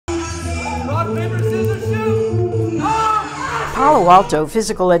Rock, paper, scissors, shoot! Palo Alto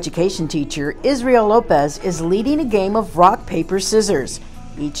physical education teacher Israel Lopez is leading a game of rock, paper, scissors.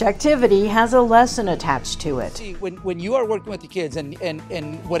 Each activity has a lesson attached to it. See, when you are working with the kids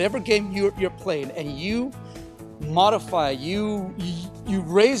and whatever game you're playing, and you modify, you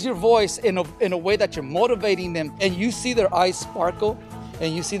raise your voice in a way that you're motivating them, and you see their eyes sparkle,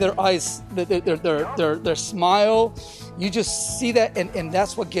 and you see their eyes, their smile, you just see that, and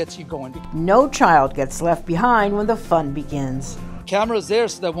that's what gets you going. No child gets left behind when the fun begins. Cameras there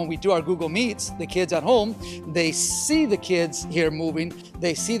so that when we do our Google Meets, the kids at home, they see the kids here moving,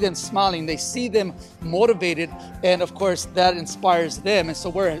 they see them smiling, they see them motivated, and of course that inspires them, and so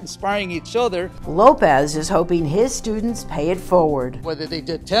we're inspiring each other. Lopez is hoping his students pay it forward. Whether they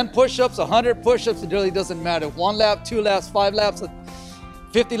did 10 push-ups, 100 push-ups, it really doesn't matter. 1 lap, 2 laps, 5 laps,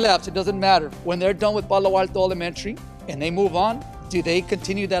 50 laps, it doesn't matter. When they're done with Palo Alto Elementary and they move on, do they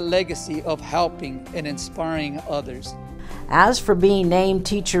continue that legacy of helping and inspiring others? As for being named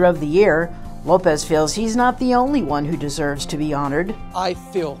Teacher of the Year, Lopez feels he's not the only one who deserves to be honored. I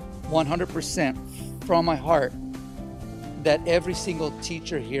feel 100% from my heart that every single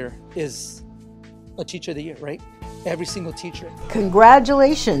teacher here is a Teacher of the Year, right? Every single teacher.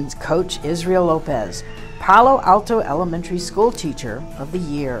 Congratulations, Coach Israel Lopez, Palo Alto Elementary School Teacher of the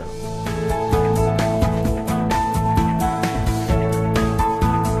Year.